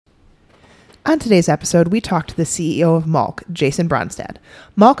On today's episode, we talked to the CEO of MALK, Jason Bronstad.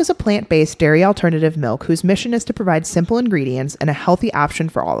 MALK is a plant-based dairy alternative milk whose mission is to provide simple ingredients and a healthy option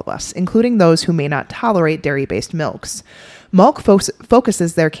for all of us, including those who may not tolerate dairy-based milks. MALK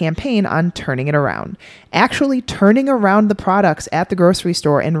focuses their campaign on turning it around, actually turning around the products at the grocery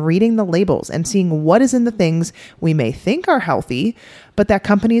store and reading the labels and seeing what is in the things we may think are healthy, but that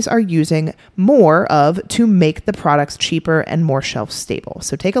companies are using more of to make the products cheaper and more shelf stable.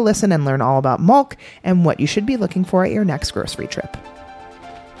 So take a listen and learn all about MALK and what you should be looking for at your next grocery trip.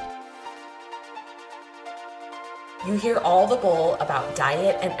 You hear all the bull about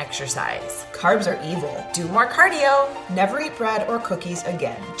diet and exercise. Carbs are evil. Do more cardio. Never eat bread or cookies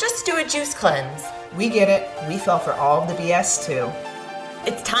again. Just do a juice cleanse. We get it. We fell for all of the BS too.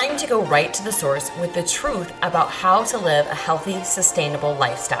 It's time to go right to the source with the truth about how to live a healthy, sustainable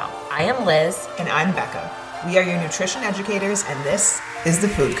lifestyle. I am Liz. And I'm Becca. We are your nutrition educators, and this is The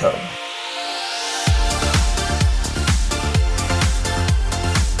Food Code.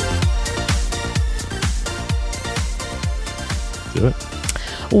 Do it.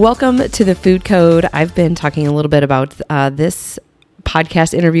 Welcome to the Food Code. I've been talking a little bit about this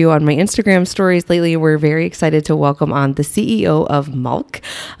podcast interview on my Instagram stories lately. We're very excited to welcome on the CEO of MALK,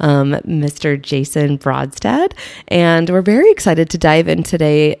 Mr. Jason Bronstad. And we're very excited to dive in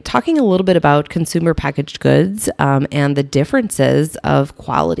today talking a little bit about consumer packaged goods and the differences of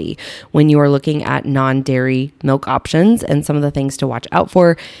quality when you are looking at non-dairy milk options and some of the things to watch out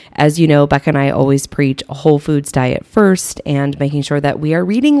for. As you know, Becca and I always preach a whole foods diet first and making sure that we are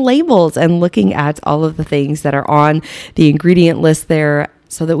reading labels and looking at all of the things that are on the ingredient list there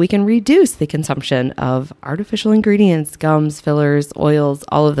so that we can reduce the consumption of artificial ingredients, gums, fillers, oils,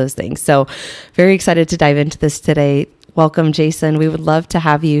 all of those things. So very excited to dive into this today. Welcome, Jason. We would love to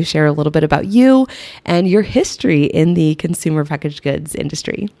have you share a little bit about you and your history in the consumer packaged goods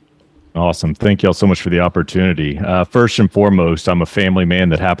industry. Awesome. Thank you all so much for the opportunity. First and foremost, I'm a family man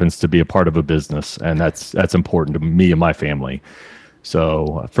that happens to be a part of a business, and that's important to me and my family.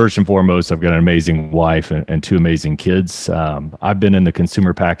 So first and foremost, I've got an amazing wife and two amazing kids. I've been in the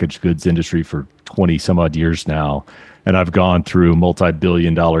consumer packaged goods industry for 20 some odd years now, and I've gone through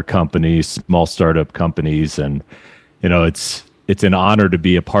multi-billion-dollar companies, small startup companies, and it's an honor to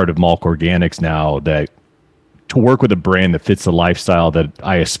be a part of MALK Organics now, that to work with a brand that fits the lifestyle that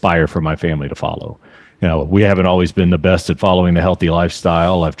I aspire for my family to follow. We haven't always been the best at following the healthy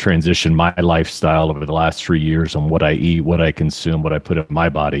lifestyle. I've transitioned my lifestyle over the last 3 years on what I eat, what I consume, what I put in my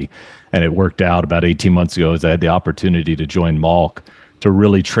body. And it worked out about 18 months ago as I had the opportunity to join MALK to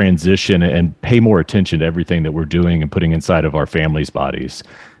really transition and pay more attention to everything that we're doing and putting inside of our families' bodies.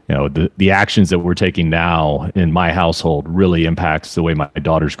 The actions that we're taking now in my household really impacts the way my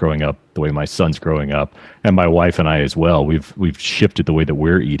daughter's growing up, the way my son's growing up, and my wife and I as well. We've shifted the way that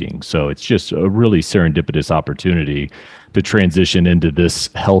we're eating. So it's just a really serendipitous opportunity to transition into this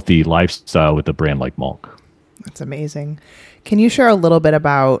healthy lifestyle with a brand like MALK. That's amazing. Can you share a little bit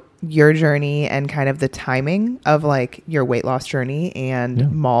about your journey and kind of the timing of like your weight loss journey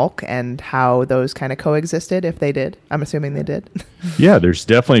and MALK and how those kind of coexisted, if they did? I'm assuming they did. Yeah, there's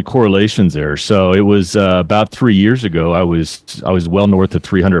definitely correlations there. So it was about 3 years ago, I was well north of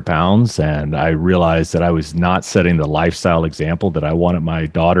 300 pounds, and I realized that I was not setting the lifestyle example that I wanted my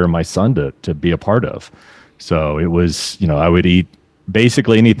daughter and my son to be a part of. So it was, I would eat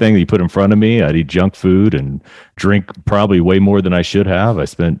basically anything that you put in front of me. I'd eat junk food and drink probably way more than I should have. I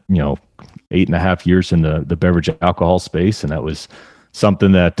spent, 8.5 years in the beverage alcohol space. And that was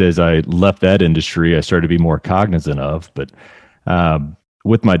something that as I left that industry, I started to be more cognizant of. But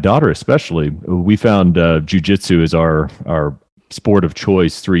with my daughter especially, we found jujitsu as our sport of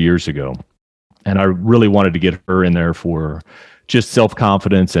choice 3 years ago. And I really wanted to get her in there for just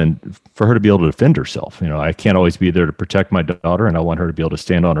self-confidence and for her to be able to defend herself. I can't always be there to protect my daughter, and I want her to be able to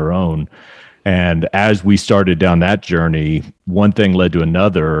stand on her own. And as we started down that journey, one thing led to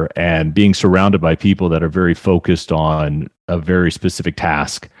another, and being surrounded by people that are very focused on a very specific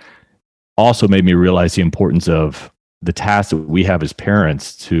task also made me realize the importance of the task that we have as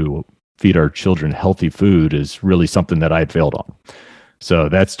parents to feed our children healthy food is really something that I had failed on. So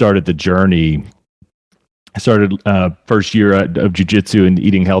that started the journey. I started first year of jiu-jitsu and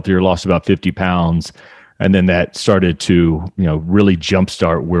eating healthier, lost about 50 pounds. And then that started to, really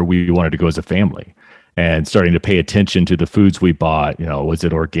jumpstart where we wanted to go as a family, and starting to pay attention to the foods we bought. Was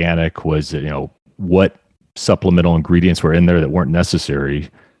it organic? Was it, what supplemental ingredients were in there that weren't necessary?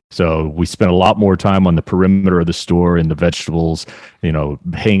 So we spent a lot more time on the perimeter of the store and the vegetables,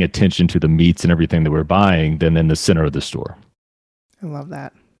 paying attention to the meats and everything that we're buying than in the center of the store. I love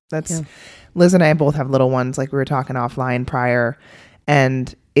that. Liz and I both have little ones, like we were talking offline prior.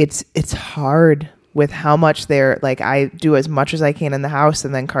 And it's hard with how much they're like, I do as much as I can in the house,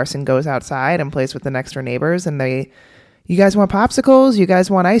 and then Carson goes outside and plays with the next door neighbors, and you guys want popsicles, you guys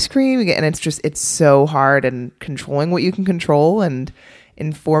want ice cream, and it's so hard, and controlling what you can control and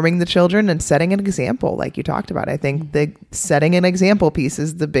informing the children and setting an example like you talked about. I think the setting an example piece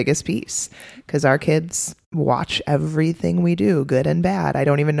is the biggest piece, because our kids watch everything we do, good and bad. I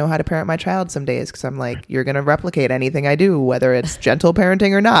don't even know how to parent my child some days, because I'm like, you're going to replicate anything I do, whether it's gentle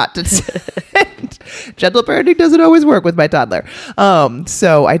parenting or not. Gentle parenting doesn't always work with my toddler.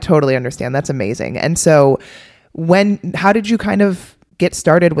 So I totally understand. That's amazing. And so how did you kind of get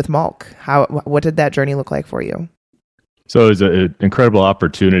started with MALK? What did that journey look like for you? So it's an incredible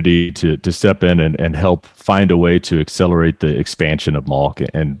opportunity to step in and help find a way to accelerate the expansion of MALK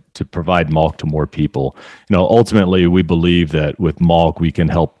and to provide MALK to more people. Ultimately, we believe that with MALK, we can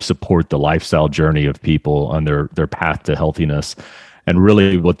help support the lifestyle journey of people on their path to healthiness. And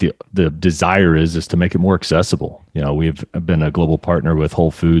really what the desire is to make it more accessible. We've been a global partner with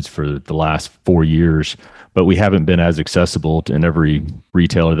Whole Foods for the last 4 years, but we haven't been as accessible in every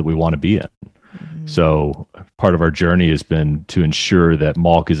retailer that we want to be in. So part of our journey has been to ensure that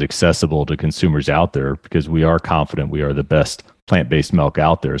MALK is accessible to consumers out there, because we are confident we are the best plant-based milk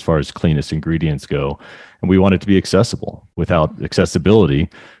out there as far as cleanest ingredients go. And we want it to be accessible. Without accessibility,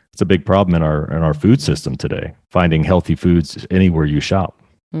 it's a big problem in our food system today, finding healthy foods anywhere you shop.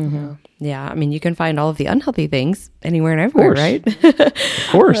 Mm-hmm. Yeah. I mean, you can find all of the unhealthy things anywhere and everywhere, right? Of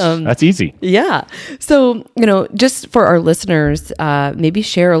course. That's easy. Yeah. So, just for our listeners, maybe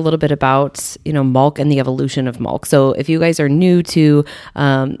share a little bit about, MALK and the evolution of MALK. So if you guys are new to,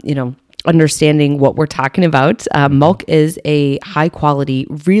 understanding what we're talking about, MALK is a high quality,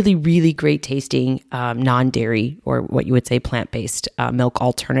 really, really great tasting, non-dairy, or what you would say plant-based milk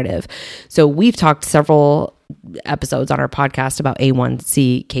alternative. So we've talked several episodes on our podcast about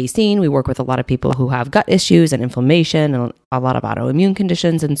A1C casein. We work with a lot of people who have gut issues and inflammation and a lot of autoimmune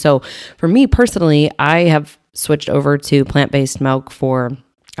conditions. And so for me personally, I have switched over to plant-based milk for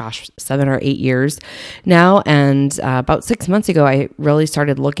 7 or 8 years now. And about 6 months ago, I really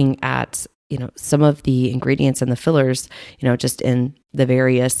started looking at, some of the ingredients and the fillers, just in the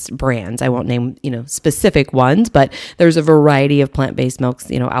various brands. I won't name, specific ones, but there's a variety of plant-based milks,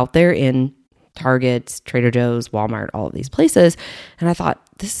 out there in Target, Trader Joe's, Walmart, all of these places. And I thought,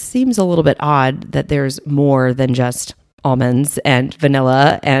 this seems a little bit odd that there's more than just almonds and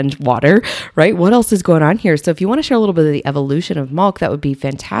vanilla and water, right? What else is going on here? So if you want to share a little bit of the evolution of MALK, that would be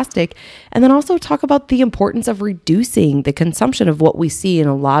fantastic. And then also talk about the importance of reducing the consumption of what we see in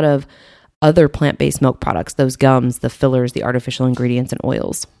a lot of other plant-based milk products, those gums, the fillers, the artificial ingredients, and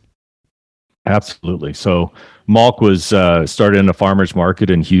oils. Absolutely. So MALK was started in a farmer's market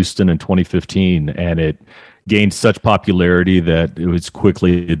in Houston in 2015, and it gained such popularity that it was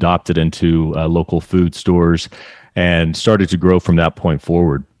quickly adopted into local food stores and started to grow from that point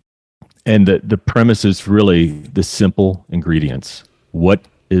forward. And the premise is really the simple ingredients. What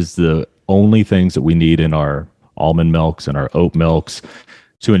is the only things that we need in our almond milks and our oat milks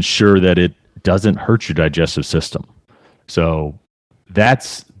to ensure that it doesn't hurt your digestive system? So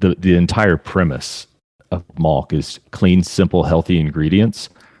that's the entire premise of MALK, is clean, simple, healthy ingredients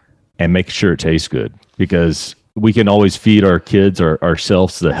and make sure it tastes good. Because we can always feed our kids or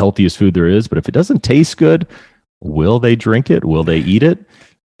ourselves the healthiest food there is, but if it doesn't taste good, will they drink it? Will they eat it?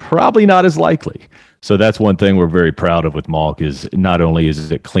 Probably not as likely. So that's one thing we're very proud of with MALK, is not only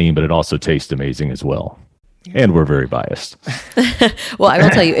is it clean, but it also tastes amazing as well. And we're very biased. Well, I will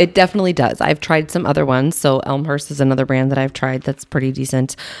tell you, it definitely does. I've tried some other ones. So Elmhurst is another brand that I've tried that's pretty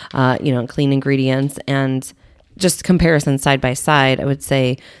decent, clean ingredients. And just comparison side by side, I would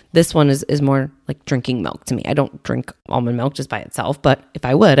say this one is more like drinking milk to me. I don't drink almond milk just by itself, but if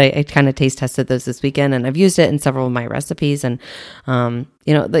I would, I kind of taste tested those this weekend, and I've used it in several of my recipes. And,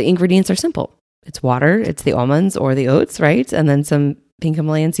 the ingredients are simple. It's water, it's the almonds or the oats, right? And then some pink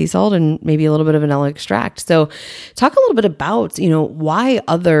Himalayan sea salt and maybe a little bit of vanilla extract. So talk a little bit about, why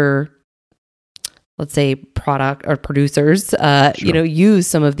other, let's say, product or producers, Sure. use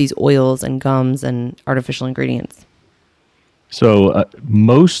some of these oils and gums and artificial ingredients. So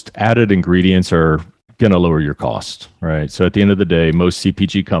most added ingredients are going to lower your cost, right? So at the end of the day, most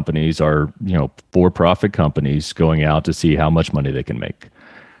CPG companies are, for-profit companies going out to see how much money they can make.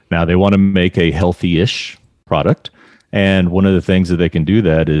 Now, they want to make a healthy-ish product. And one of the things that they can do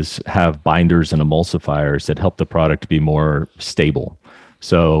that is have binders and emulsifiers that help the product to be more stable.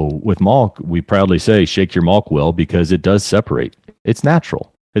 So with MALK, we proudly say, shake your MALK well, because it does separate. It's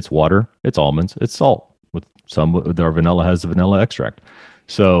natural. It's water, it's almonds, it's salt. With our vanilla has the vanilla extract.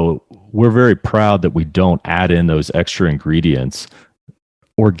 So we're very proud that we don't add in those extra ingredients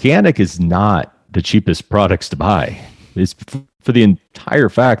organic is not the cheapest products to buy. It's for the entire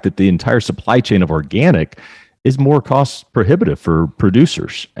fact that the entire supply chain of organic is more cost prohibitive for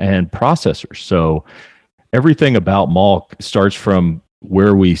producers and processors. So everything about MALK starts from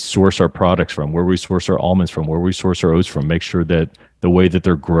where we source our products from, where we source our almonds from, where we source our oats from, make sure that the way that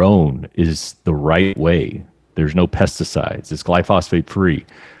they're grown is the right way. There's no pesticides. It's glyphosate free.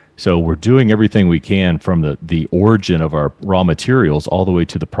 So we're doing everything we can from the origin of our raw materials all the way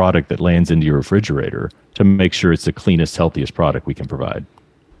to the product that lands into your refrigerator to make sure it's the cleanest, healthiest product we can provide.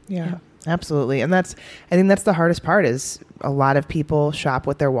 Yeah, absolutely. And I think that's the hardest part is a lot of people shop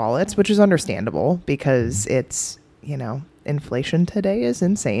with their wallets, which is understandable because it's, inflation today is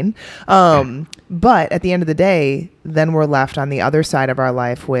insane. But at the end of the day, then we're left on the other side of our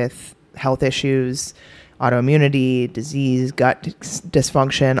life with health issues, autoimmunity, disease, gut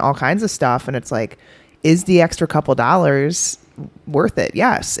dysfunction, all kinds of stuff. And it's like, is the extra couple dollars worth it?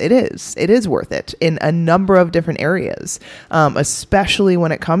 Yes, it is. It is worth it in a number of different areas, especially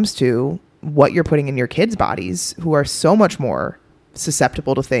when it comes to what you're putting in your kids' bodies, who are so much more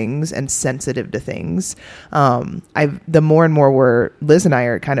susceptible to things and sensitive to things. The more and more Liz and I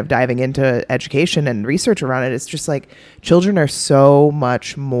are kind of diving into education and research around it, it's just like children are so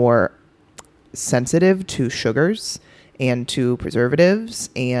much more sensitive to sugars and to preservatives,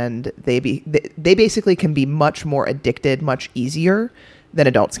 and they basically can be much more addicted much easier than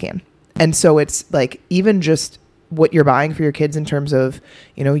adults can. And so it's like even just what you're buying for your kids in terms of,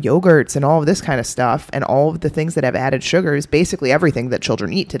 yogurts and all of this kind of stuff and all of the things that have added sugars, basically everything that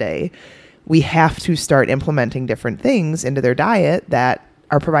children eat today, we have to start implementing different things into their diet that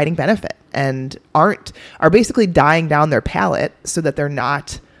are providing benefit and are basically dying down their palate so that they're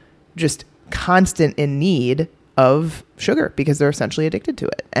not just constant in need of sugar because they're essentially addicted to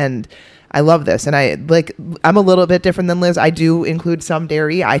it. And I love this. And I'm a little bit different than Liz. I do include some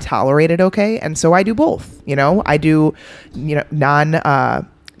dairy. I tolerate it okay. And so I do both. I do,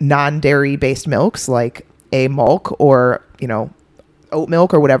 non-dairy based milks like a MALK or, oat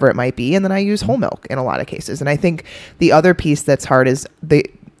milk or whatever it might be. And then I use whole milk in a lot of cases. And I think the other piece that's hard is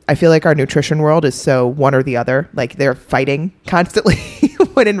I feel like our nutrition world is so one or the other, like they're fighting constantly,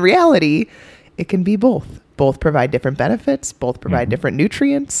 when in reality, it can be both. Both provide different benefits, both provide different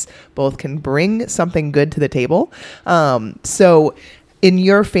nutrients, both can bring something good to the table. So in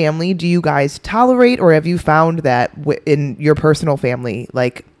your family, do you guys tolerate, or have you found that in your personal family,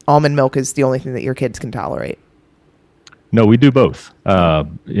 like almond milk is the only thing that your kids can tolerate? No, we do both.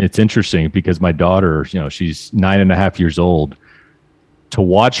 It's interesting because my daughter, she's 9.5 years old. To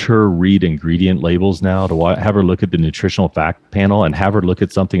watch her read ingredient labels now, have her look at the nutritional fact panel and have her look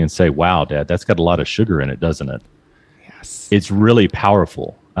at something and say, wow, Dad, that's got a lot of sugar in it, doesn't it? Yes. It's really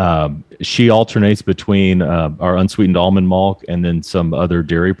powerful. She alternates between our unsweetened almond milk and then some other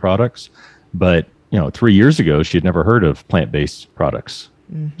dairy products. But, 3 years ago, she had never heard of plant-based products.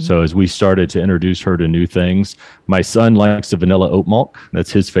 Mm-hmm. So as we started to introduce her to new things, my son likes the vanilla oat milk.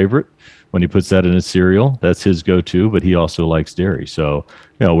 That's his favorite. When he puts that in his cereal, that's his go-to, but he also likes dairy. So,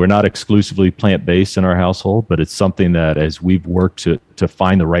 we're not exclusively plant-based in our household, but it's something that as we've worked to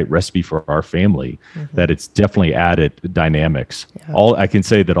find the right recipe for our family, that it's definitely added dynamics. Yeah. I can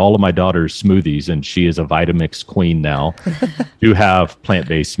say that all of my daughter's smoothies, and she is a Vitamix queen now, do have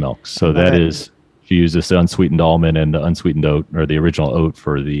plant-based milk. So that is, she uses the unsweetened almond and the unsweetened oat, or the original oat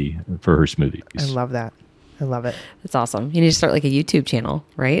for her smoothies. I love that. I love it. That's awesome. You need to start like a YouTube channel,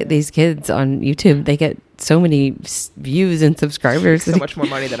 right? These kids on YouTube, they get so many views and subscribers. So much more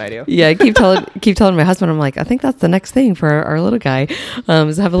money than I do. Yeah, I keep telling my husband, I'm like, I think that's the next thing for our little guy,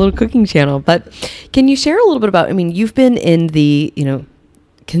 is have a little cooking channel. But can you share a little bit about, you've been in the,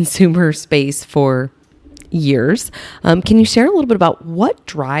 consumer space for years. Can you share a little bit about what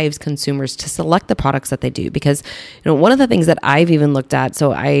drives consumers to select the products that they do? Because, one of the things that I've even looked at,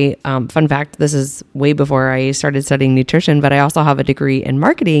 so I, fun fact, this is way before I started studying nutrition, but I also have a degree in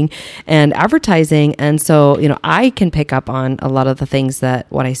marketing and advertising. And so, I can pick up on a lot of the things that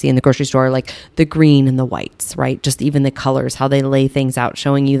what I see in the grocery store, like the green and the whites, right? Just even the colors, how they lay things out,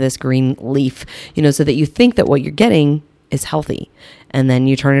 showing you this green leaf, so that you think that what you're getting is healthy. And then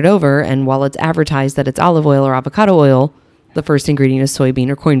you turn it over, and while it's advertised that it's olive oil or avocado oil, the first ingredient is soybean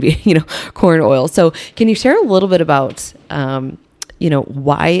or corn oil. So can you share a little bit about,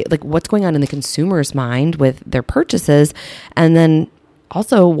 why, like what's going on in the consumer's mind with their purchases, and then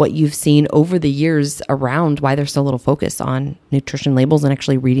also what you've seen over the years around why there's so little focus on nutrition labels and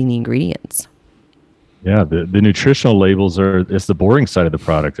actually reading the ingredients? Yeah, the nutritional labels it's the boring side of the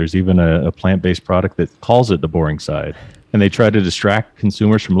product. There's even a plant-based product that calls it the boring side. And they try to distract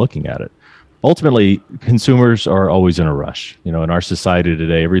consumers from looking at it. ultimately, consumers are always in a rush. In our society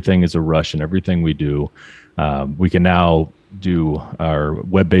today, everything is a rush, and everything we do, we can now do our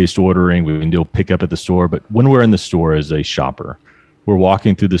web-based ordering. We can do pick up at the store. But when we're in the store as a shopper, we're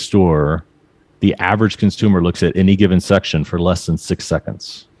walking through the store. The average consumer looks at any given section for less than 6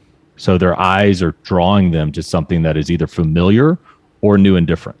 seconds. So their eyes are drawing them to something that is either familiar or new and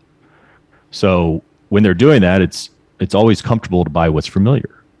different. So when they're doing that, it's always comfortable to buy what's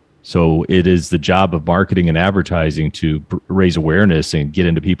familiar. So it is the job of marketing and advertising to raise awareness and get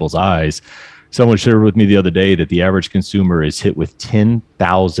into people's eyes. Someone shared with me the other day that the average consumer is hit with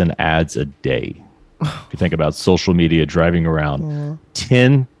 10,000 ads a day. If you think about social media, driving around,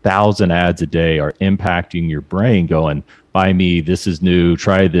 10,000 ads a day are impacting your brain going, buy me, this is new,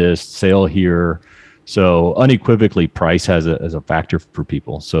 try this, sale here. So unequivocally, price has a factor for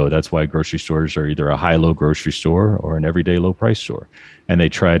people. So that's why grocery stores are either a high-low grocery store or an everyday low-price store. And they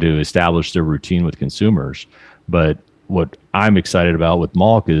try to establish their routine with consumers. But what I'm excited about with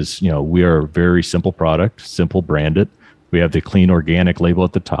MALK is, we are a very simple product, simple branded. We have the clean organic label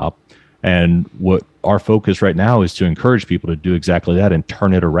at the top. And what our focus right now is to encourage people to do exactly that and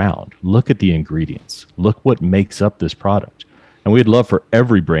turn it around. Look at the ingredients. Look what makes up this product. And we'd love for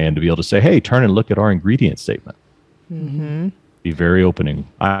every brand to be able to say, hey, turn and look at our ingredient statement. Mm-hmm. Be very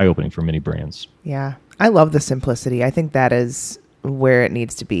eye-opening for many brands. Yeah. I love the simplicity. I think that is where it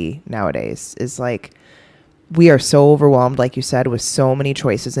needs to be nowadays, is like, we are so overwhelmed, like you said, with so many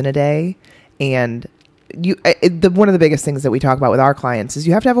choices in a day. And one of the biggest things that we talk about with our clients is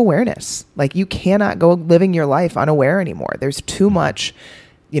you have to have awareness. Like, you cannot go living your life unaware anymore. There's too much,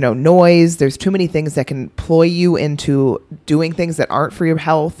 noise. There's too many things that can ploy you into doing things that aren't for your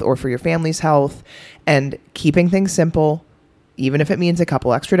health or for your family's health, and keeping things simple, even if it means a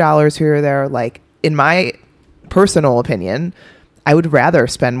couple extra dollars here or there. Like, in my personal opinion, I would rather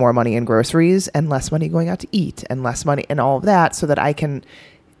spend more money in groceries and less money going out to eat and less money and all of that, so that I can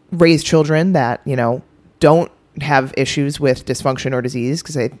raise children that, don't have issues with dysfunction or disease.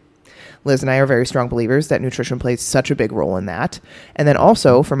 Because Liz and I are very strong believers that nutrition plays such a big role in that. And then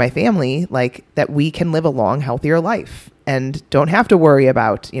also for my family, like, that we can live a long, healthier life and don't have to worry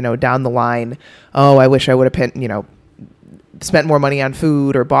about, down the line, oh, I wish I would have spent more money on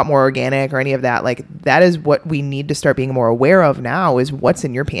food or bought more organic or any of that. Like, that is what we need to start being more aware of now, is what's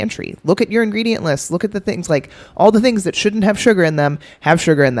in your pantry. Look at your ingredient list. Look at the things, like all the things that shouldn't have sugar in them have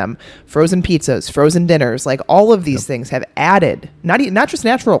sugar in them. Frozen pizzas, frozen dinners, like all of these things have added, not just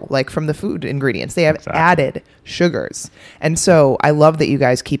natural, like from the food ingredients, they have added sugars. And so I love that you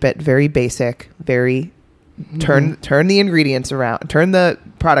guys keep it very basic, very turn the ingredients around, turn the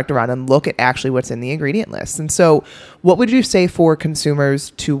product around, and look at actually what's in the ingredient list. And so what would you say for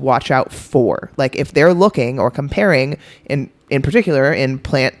consumers to watch out for? Like, if they're looking or comparing in particular in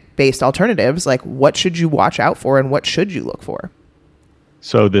plant-based alternatives, like, what should you watch out for and what should you look for?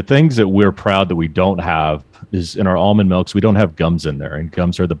 So the things that we're proud that we don't have is, in our almond milks, we don't have gums in there. And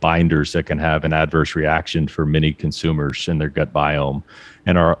gums are the binders that can have an adverse reaction for many consumers in their gut biome.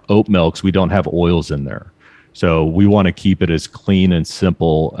 And our oat milks, we don't have oils in there. So we want to keep it as clean and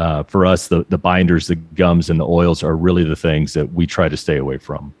simple. For us, the binders, the gums, and the oils are really the things that we try to stay away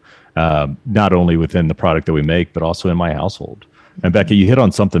from, not only within the product that we make, but also in my household. And Becky, you hit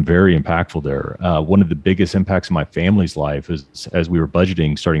on something very impactful there. One of the biggest impacts in my family's life is, as we were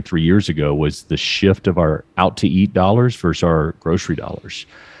budgeting starting 3 years ago, was the shift of our out to eat dollars versus our grocery dollars.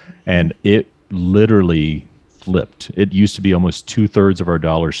 And it literally flipped. It used to be almost 2/3 of our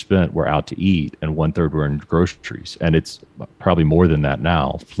dollars spent were out to eat and 1/3 were in groceries. And it's probably more than that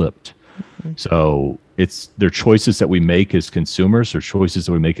now, flipped. Mm-hmm. So they're choices that we make as consumers, or choices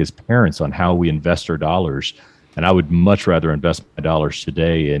that we make as parents on how we invest our dollars. And I would much rather invest my dollars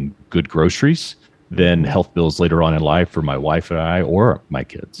today in good groceries than health bills later on in life for my wife and I or my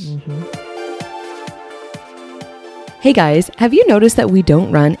kids. Mm-hmm. Hey guys, have you noticed that we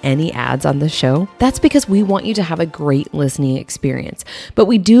don't run any ads on this show? That's because we want you to have a great listening experience. But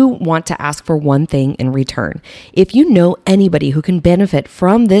we do want to ask for one thing in return. If you know anybody who can benefit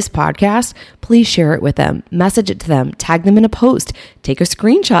from this podcast, please share it with them. Message it to them. Tag them in a post. Take a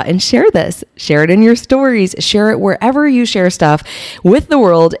screenshot and share this. Share it in your stories. Share it wherever you share stuff with the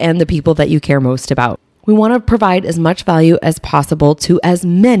world and the people that you care most about. We want to provide as much value as possible to as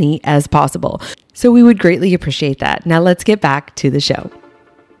many as possible. So we would greatly appreciate that. Now let's get back to the show.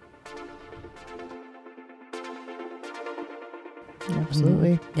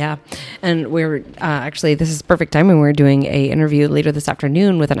 Absolutely. Yeah. And we're actually, this is perfect timing. We're doing a interview later this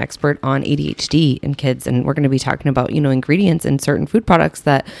afternoon with an expert on ADHD in kids. And we're going to be talking about, ingredients in certain food products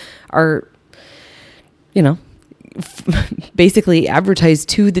that are, basically advertise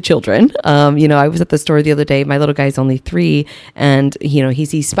to the children. I was at the store the other day. My little guy's only 3, and he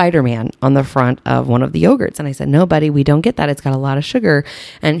sees Spider-Man on the front of one of the yogurts, and I said, "No, buddy, we don't get that. It's got a lot of sugar."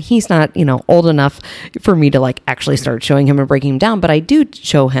 And he's not, old enough for me to like actually start showing him and breaking him down, but I do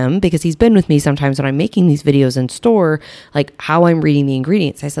show him because he's been with me sometimes when I'm making these videos in store, like how I'm reading the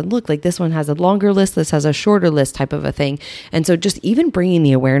ingredients. I said, "Look, like this one has a longer list, this has a shorter list," type of a thing. And so just even bringing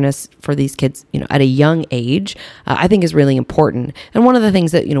the awareness for these kids, at a young age, I think is really important. And one of the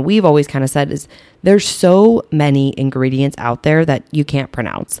things that, we've always kind of said is there's so many ingredients out there that you can't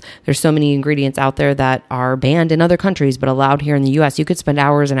pronounce. There's so many ingredients out there that are banned in other countries, but allowed here in the US. You could spend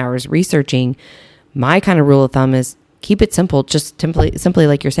hours and hours researching. My kind of rule of thumb is keep it simple. Just simply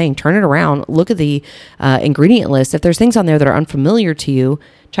like you're saying, turn it around, look at the ingredient list. If there's things on there that are unfamiliar to you,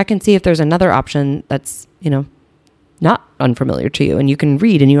 check and see if there's another option that's, not unfamiliar to you, and you can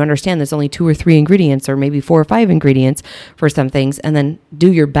read and you understand there's only 2 or 3 ingredients or maybe 4 or 5 ingredients for some things, and then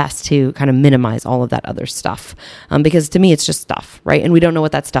do your best to kind of minimize all of that other stuff. Because to me, it's just stuff, right? And we don't know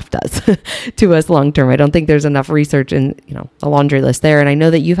what that stuff does to us long term. I don't think there's enough research in, the laundry list there. And I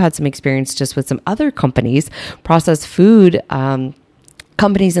know that you've had some experience just with some other companies, processed food,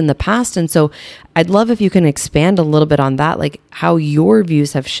 companies in the past. And so I'd love if you can expand a little bit on that, like how your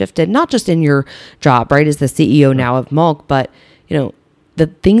views have shifted, not just in your job, right, as the CEO now of MALK, but, the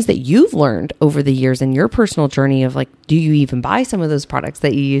things that you've learned over the years in your personal journey of like, do you even buy some of those products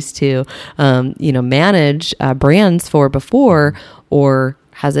that you used to, manage brands for before, or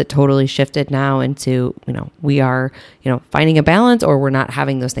has it totally shifted now into, we are, finding a balance, or we're not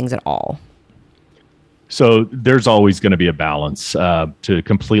having those things at all? So there's always going to be a balance. To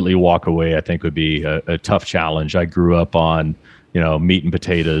completely walk away, I think, would be a tough challenge. I grew up on, meat and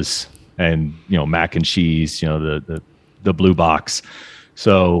potatoes and, mac and cheese, the blue box.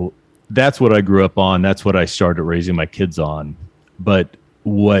 So that's what I grew up on. That's what I started raising my kids on. But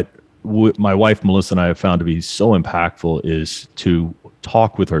what my wife, Melissa, and I have found to be so impactful is to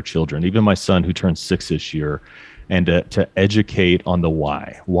talk with our children, even my son who turns 6 this year, and to educate on the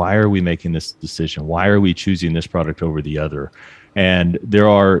why. Why are we making this decision? Why are we choosing this product over the other? And there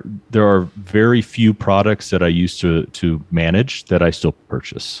are very few products that I used to manage that I still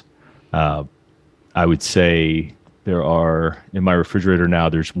purchase. I would say there are, in my refrigerator now,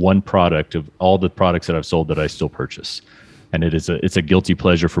 there's one product of all the products that I've sold that I still purchase. And it's a guilty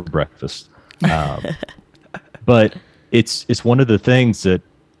pleasure for breakfast. But it's one of the things that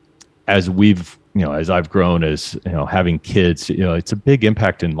as I've grown, as having kids, it's a big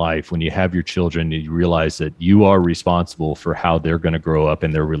impact in life when you have your children and you realize that you are responsible for how they're going to grow up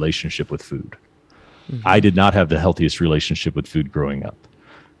in their relationship with food. Mm-hmm. I did not have the healthiest relationship with food growing up.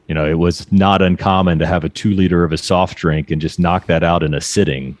 It was not uncommon to have a 2-liter of a soft drink and just knock that out in a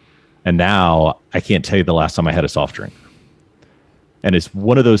sitting. And now I can't tell you the last time I had a soft drink. And it's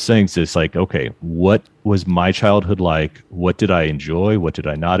one of those things that's like, okay, what was my childhood like? What did I enjoy? What did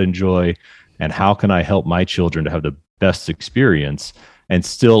I not enjoy? And how can I help my children to have the best experience and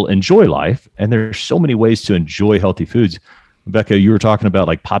still enjoy life? And there's so many ways to enjoy healthy foods. Becca, you were talking about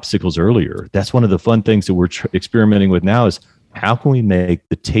like popsicles earlier. That's one of the fun things that we're experimenting with now is how can we make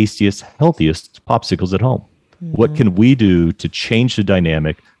the tastiest, healthiest popsicles at home? Mm-hmm. What can we do to change the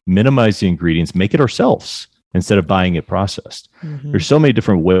dynamic, minimize the ingredients, make it ourselves instead of buying it processed? Mm-hmm. There's so many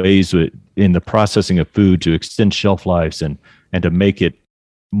different ways in the processing of food to extend shelf lives and to make it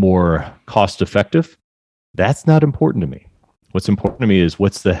more cost effective. That's not important to me. What's important to me is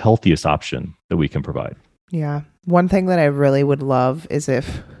what's the healthiest option that we can provide. Yeah. One thing that I really would love is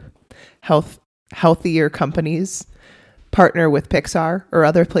if healthier companies partner with Pixar or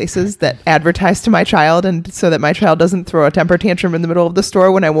other places that advertise to my child, and so that my child doesn't throw a temper tantrum in the middle of the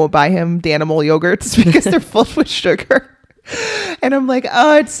store when I won't buy him Danimal yogurts because they're full with sugar. And I'm like,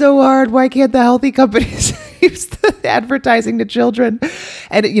 oh, it's so hard. Why can't the healthy companies use the advertising to children?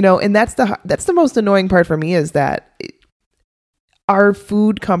 And and that's the most annoying part for me is that our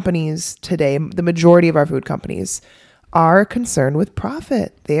food companies today, the majority of our food companies, are concerned with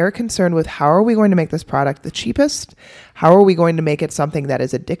profit. They are concerned with how are we going to make this product the cheapest? How are we going to make it something that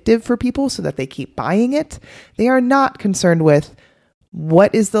is addictive for people so that they keep buying it? They are not concerned with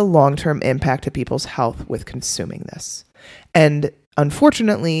what is the long-term impact to people's health with consuming this. And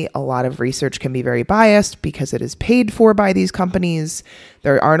unfortunately, a lot of research can be very biased because it is paid for by these companies.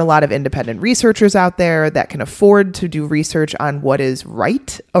 There aren't a lot of independent researchers out there that can afford to do research on what is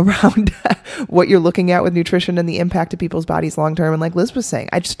right around what you're looking at with nutrition and the impact of people's bodies long term. And like Liz was saying,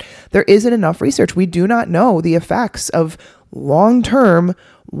 there isn't enough research. We do not know the effects of long term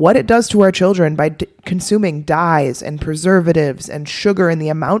what it does to our children by consuming dyes and preservatives and sugar in the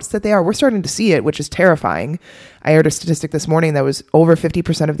amounts that they are. We're starting to see it, which is terrifying. I heard a statistic this morning that was over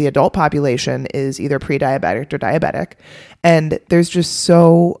 50% of the adult population is either pre-diabetic or diabetic. And there's just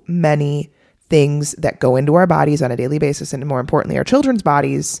so many things that go into our bodies on a daily basis, and more importantly, our children's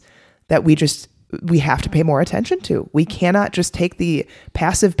bodies, that we have to pay more attention to. We cannot just take the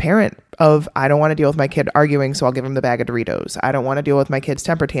passive parent of, I don't want to deal with my kid arguing, so I'll give him the bag of Doritos. I don't want to deal with my kid's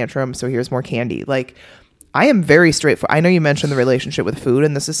temper tantrum, so here's more candy. Like, I am very straightforward. I know you mentioned the relationship with food,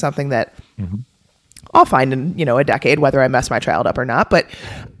 and this is something that I'll find in, a decade, whether I mess my child up or not. But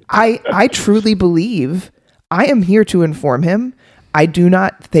I truly believe I am here to inform him. I do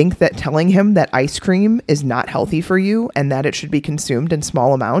not think that telling him that ice cream is not healthy for you and that it should be consumed in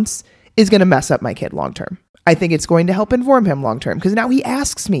small amounts is going to mess up my kid long term. I think it's going to help inform him long term, because now he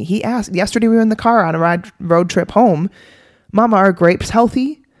asks me. Yesterday we were in the car on a road trip home. Mama, are grapes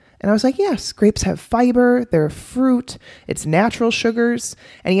healthy? And I was like, yes, grapes have fiber. They're a fruit. It's natural sugars.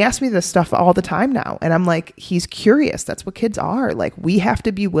 And he asks me this stuff all the time now. And I'm like, he's curious. That's what kids are. Like, we have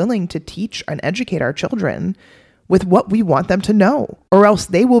to be willing to teach and educate our children with what we want them to know, or else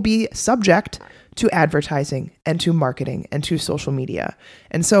they will be subject to advertising and to marketing and to social media.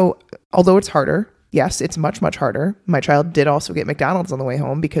 And so, although it's harder, yes, it's much, much harder. My child did also get McDonald's on the way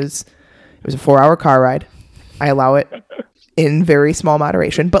home because it was a 4-hour car ride. I allow it in very small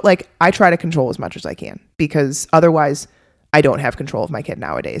moderation, but like, I try to control as much as I can, because otherwise I don't have control of my kid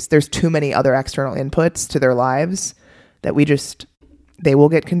nowadays. There's too many other external inputs to their lives that they will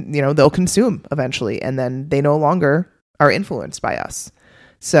get, they'll consume eventually, and then they no longer are influenced by us.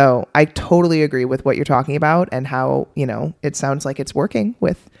 So I totally agree with what you're talking about, and how, it sounds like it's working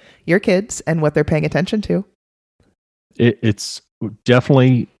with your kids and what they're paying attention to. It's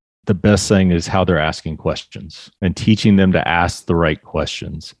definitely the best thing is how they're asking questions and teaching them to ask the right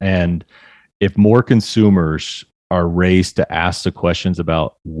questions. And if more consumers are raised to ask the questions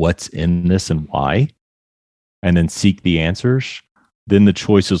about what's in this and why, and then seek the answers, then the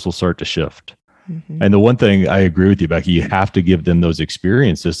choices will start to shift. And the one thing I agree with you, Becky, you have to give them those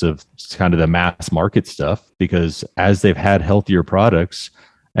experiences of kind of the mass market stuff, because as they've had healthier products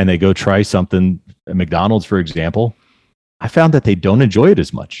and they go try something at McDonald's, for example, I found that they don't enjoy it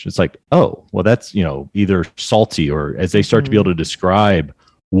as much. It's like, oh, well, that's, either salty, or as they start to be able to describe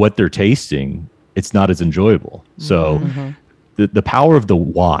what they're tasting, it's not as enjoyable. So the power of the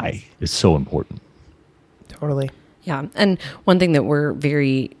why is so important. Totally. Yeah. And one thing that we're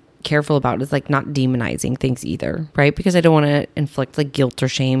very careful about is like not demonizing things either, right? Because I don't want to inflict like guilt or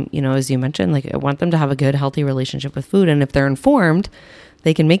shame, as you mentioned. Like, I want them to have a good, healthy relationship with food. And if they're informed,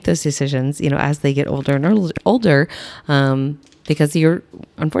 they can make those decisions, as they get older and older. Because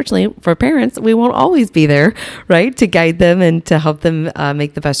unfortunately, for parents, we won't always be there, right? To guide them and to help them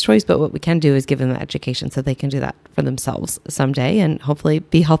make the best choice. But what we can do is give them the education so they can do that for themselves someday, and hopefully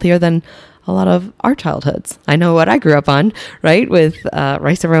be healthier than a lot of our childhoods. I know what I grew up on, right? With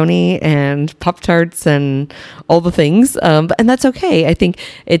Rice-A-Roni and Pop-Tarts and all the things. And that's okay. I think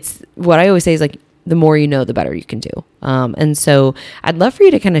it's what I always say is like, the more you know, the better you can do. And so I'd love for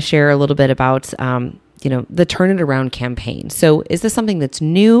you to kind of share a little bit about, the Turn It Around campaign. So is this something that's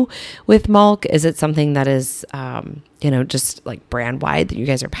new with MALK? Is it something that is, just like brand wide that you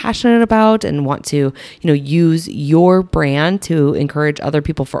guys are passionate about and want to, use your brand to encourage other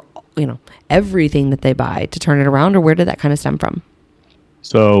people for, everything that they buy to turn it around? Or where did that kind of stem from?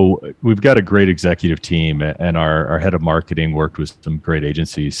 So we've got a great executive team, and our head of marketing worked with some great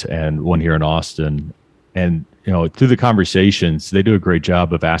agencies, and one here in Austin. And, through the conversations, they do a great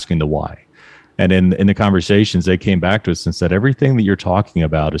job of asking the why. And in the conversations, they came back to us and said, everything that you're talking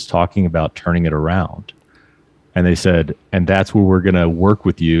about is talking about turning it around. And they said, and that's where we're going to work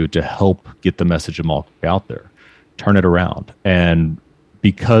with you to help get the message of MALK out there, turn it around. And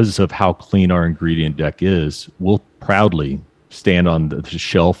because of how clean our ingredient deck is, we'll proudly stand on the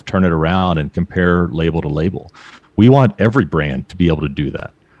shelf, turn it around, and compare label to label. We want every brand to be able to do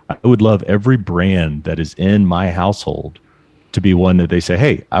that. I would love every brand that is in my household to be one that they say,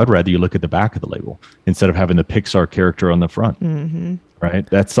 hey, I would rather you look at the back of the label instead of having the Pixar character on the front. Right?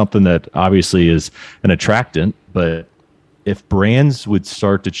 That's something that obviously is an attractant, but if brands would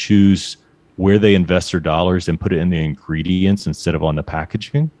start to choose where they invest their dollars and put it in the ingredients instead of on the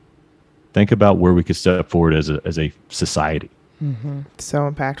packaging, think about where we could step forward as a society. So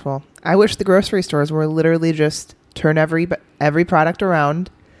impactful. I wish the grocery stores were literally just turn every product around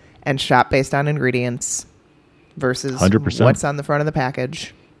and shop based on ingredients versus 100%. What's on the front of the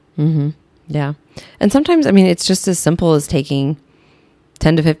package. Yeah. And sometimes, it's just as simple as taking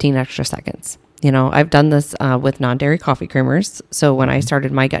 10 to 15 extra seconds I've done this with non-dairy coffee creamers. So when I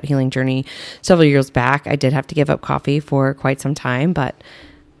started my gut healing journey several years back, I did have to give up coffee for quite some time, but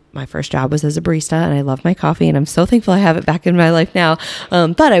my first job was as a barista, and I love my coffee, and I'm so thankful I have it back in my life now.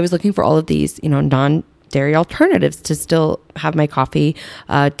 But I was looking for all of these, non-dairy alternatives to still have my coffee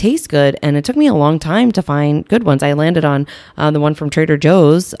taste good. And it took me a long time to find good ones. I landed on the one from Trader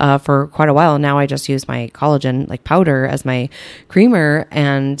Joe's for quite a while. Now I just use my collagen powder as my creamer.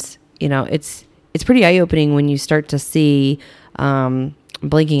 And, it's pretty eye-opening when you start to see, I'm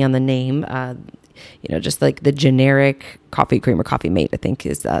blanking on the name, just like the generic coffee creamer, Coffee Mate, I think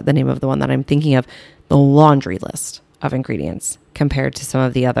is the name of the one that I'm thinking of, the laundry list of ingredients compared to some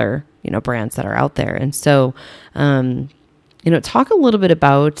of the other, brands that are out there. And so, talk a little bit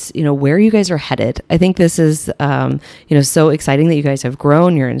about, where you guys are headed. I think this is, so exciting that you guys have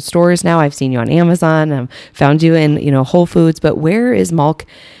grown. You're in stores now. I've seen you on Amazon, found you in, Whole Foods, but where is MALK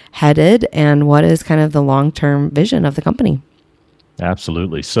headed, and what is kind of the long-term vision of the company?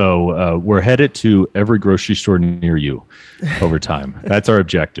 Absolutely. So we're headed to every grocery store near you over time. That's our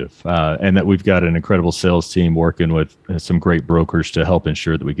objective. And that we've got an incredible sales team working with some great brokers to help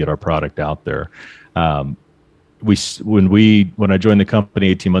ensure that we get our product out there. When I joined the company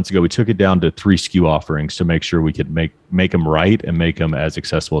 18 months ago, we took it down to 3 SKU offerings to make sure we could make them right and make them as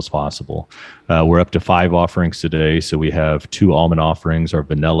accessible as possible. We're up to 5 offerings today. So we have 2 almond offerings, our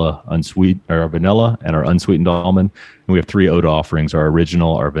vanilla and our unsweetened almond. And we have 3 oat offerings, our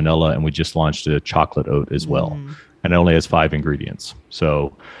original, our vanilla, and we just launched a chocolate oat as well. And it only has 5 ingredients.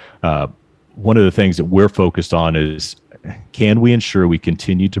 So one of the things that we're focused on is, can we ensure we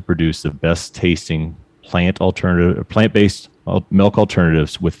continue to produce the best tasting plant-based milk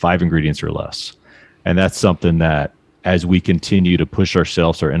alternatives with 5 ingredients or less? And that's something that, as we continue to push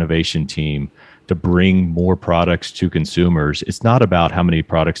ourselves, our innovation team, to bring more products to consumers, it's not about how many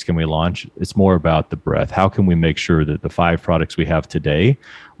products can we launch. It's more about the breadth. How can we make sure that the 5 products we have today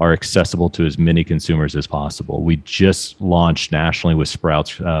are accessible to as many consumers as possible? We just launched nationally with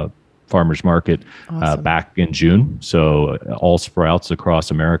Sprouts Farmers Market back in June. So all Sprouts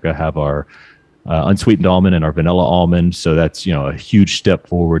across America have our unsweetened almond and our vanilla almond. So that's, a huge step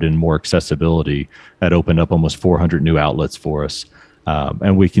forward in more accessibility. That opened up almost 400 new outlets for us.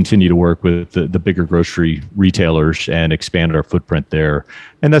 And we continue to work with the bigger grocery retailers and expand our footprint there.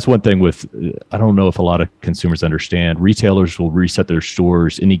 And that's one thing I don't know if a lot of consumers understand, retailers will reset their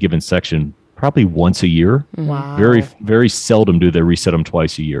stores, any given section, probably once a year. Wow. Very, very seldom do they reset them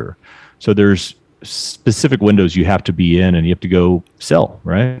twice a year. So there's specific windows you have to be in, and you have to go sell,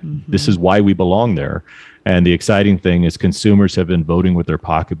 right? This is why we belong there. And the exciting thing is consumers have been voting with their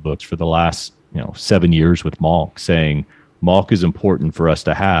pocketbooks for the last 7 years with MALK, saying MALK is important for us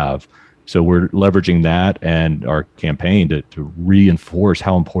to have. So we're leveraging that and our campaign to reinforce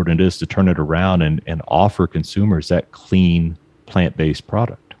how important it is to turn it around and offer consumers that clean plant-based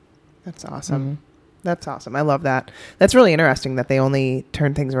product. That's awesome. That's awesome. I love that. That's really interesting that they only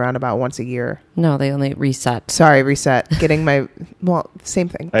turn things around about once a year. No, they only reset. Sorry, reset. Getting same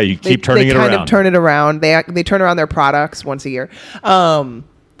thing. Hey, you keep turning it around. They kind of turn it around. They turn around their products once a year.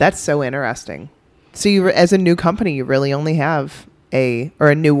 That's so interesting. So you, as a new company, you really only have a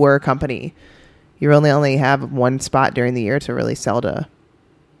newer company, you really only have one spot during the year to really sell to.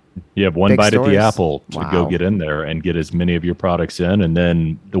 You have one bite stores. at the apple to go get in there and get as many of your products in, and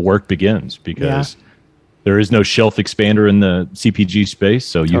then the work begins because there is no shelf expander in the CPG space.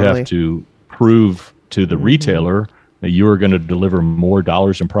 So you have to prove to the retailer that you are going to deliver more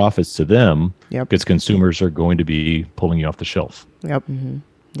dollars and profits to them because consumers are going to be pulling you off the shelf. Yep.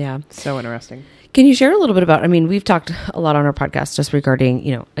 Yeah. So interesting. Can you share a little bit about, we've talked a lot on our podcast just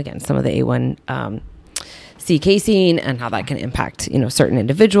regarding, again, some of the A1C casein and how that can impact, certain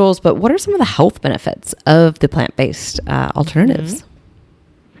individuals, but what are some of the health benefits of the plant-based alternatives?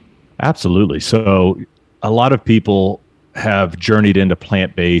 Absolutely. So a lot of people have journeyed into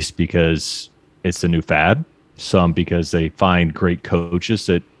plant-based because it's a new fad, some because they find great coaches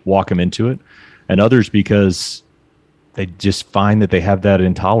that walk them into it, and others because they just find that they have that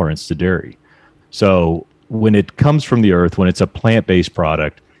intolerance to dairy. So when it comes from the earth, when it's a plant-based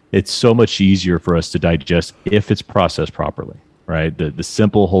product, it's so much easier for us to digest if it's processed properly, right? The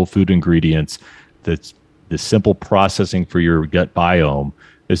simple whole food ingredients, the simple processing for your gut biome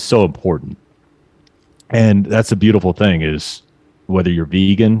is so important. And that's the beautiful thing is whether you're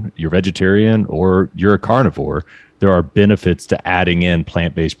vegan, you're vegetarian, or you're a carnivore, there are benefits to adding in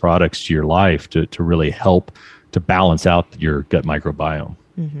plant-based products to your life to really help to balance out your gut microbiome.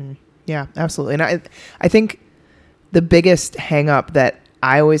 Mm-hmm. Yeah, absolutely. And I think the biggest hang up that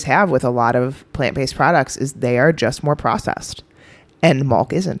I always have with a lot of plant-based products is they are just more processed, and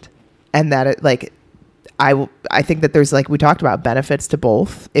MALK isn't. and that it, like, I think that there's, like we talked about, benefits to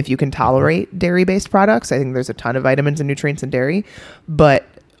both. If you can tolerate dairy-based products, I think there's a ton of vitamins and nutrients in dairy, but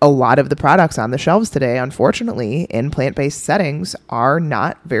a lot of the products on the shelves today, unfortunately, in plant-based settings are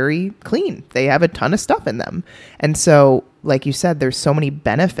not very clean. They have a ton of stuff in them. And so, like you said, there's so many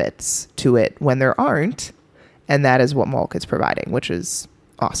benefits to it when there aren't. And that is what MALK is providing, which is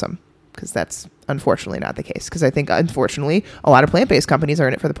awesome, because that's unfortunately not the case. Because I think, unfortunately, a lot of plant-based companies are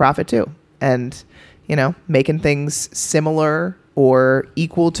in it for the profit too. And, you know, making things similar or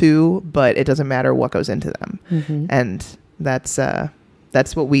equal to, but it doesn't matter what goes into them. Mm-hmm. And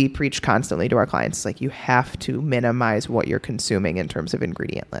that's what we preach constantly to our clients. Like, you have to minimize what you're consuming in terms of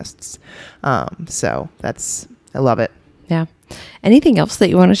ingredient lists. So I love it. Yeah. Anything else that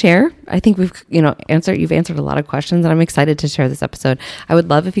you want to share? I think you've answered a lot of questions, and I'm excited to share this episode. I would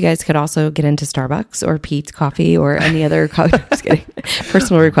love if you guys could also get into Starbucks or Pete's Coffee or any other just kidding.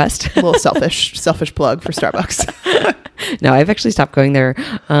 Personal request. A little selfish plug for Starbucks. No, I've actually stopped going there.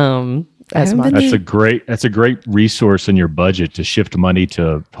 That's a great resource in your budget to shift money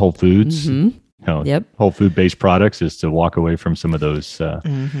to Whole Foods. Mm-hmm. Whole food based products is to walk away from some of those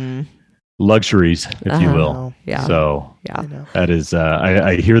luxuries, if you will. Yeah. So yeah, that is,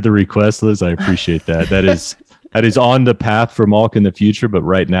 I hear the request, Liz. I appreciate that. That is on the path for MALK in the future. But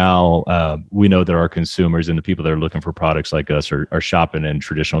right now, we know that our consumers and the people that are looking for products like us are shopping in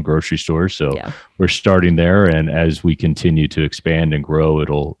traditional grocery stores. So we're starting there. And as we continue to expand and grow,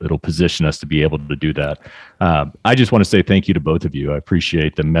 it'll position us to be able to do that. I just want to say thank you to both of you. I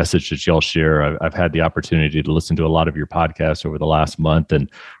appreciate the message that y'all share. I've had the opportunity to listen to a lot of your podcasts over the last month and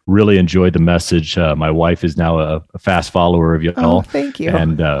really enjoyed the message. My wife is now a fast follower of y'all. Oh, thank you.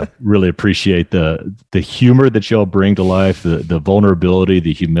 And really appreciate the humor that y'all bring to life, the vulnerability,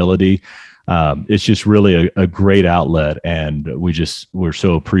 the humility. It's just really a great outlet. And we're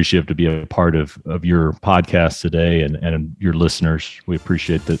so appreciative to be a part of your podcast today and your listeners. We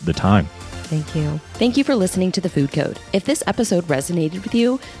appreciate the time. Thank you. Thank you for listening to The Food Code. If this episode resonated with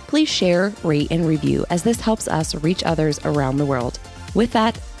you, please share, rate, and review, as this helps us reach others around the world. With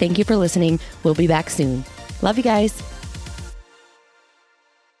that, thank you for listening. We'll be back soon. Love you guys.